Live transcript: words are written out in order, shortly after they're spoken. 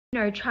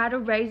try to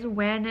raise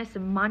awareness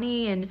and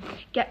money and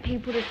get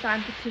people to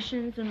sign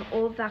petitions and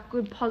all of that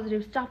good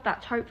positive stuff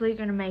that's hopefully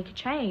going to make a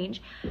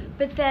change.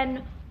 But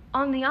then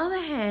on the other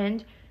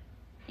hand,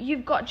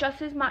 you've got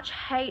just as much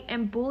hate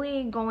and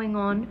bullying going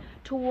on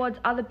towards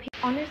other people.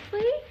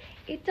 Honestly,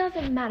 it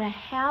doesn't matter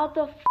how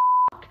the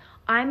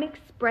I'm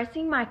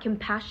expressing my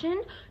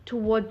compassion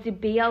towards the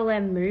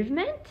BLM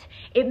movement.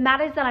 It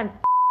matters that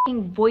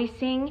I'm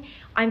voicing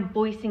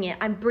it.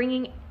 I'm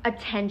bringing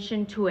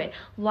attention to it.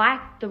 Like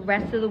the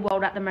rest of the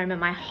world at the moment,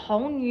 my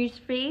whole news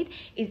feed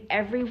is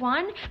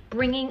everyone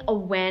bringing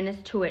awareness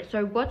to it.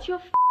 So what's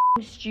your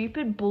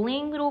stupid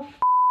bullying little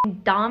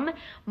dumb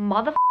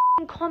mother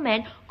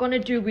comment gonna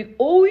do with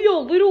all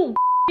your little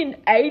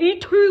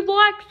 82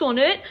 likes on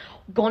it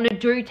gonna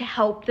do to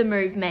help the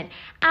movement?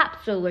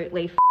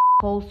 Absolutely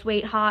all,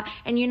 sweetheart.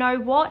 And you know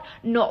what?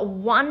 Not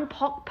one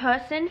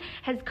person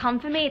has come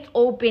for me. It's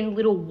all been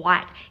little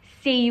white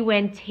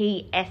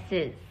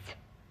CUNTS's.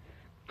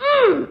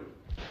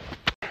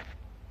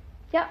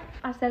 Yep,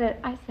 I said it.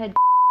 I said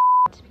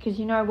because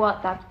you know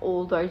what? That's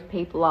all those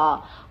people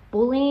are.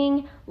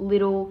 Bullying,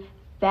 little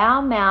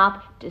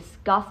foul-mouthed,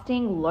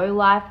 disgusting,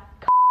 low-life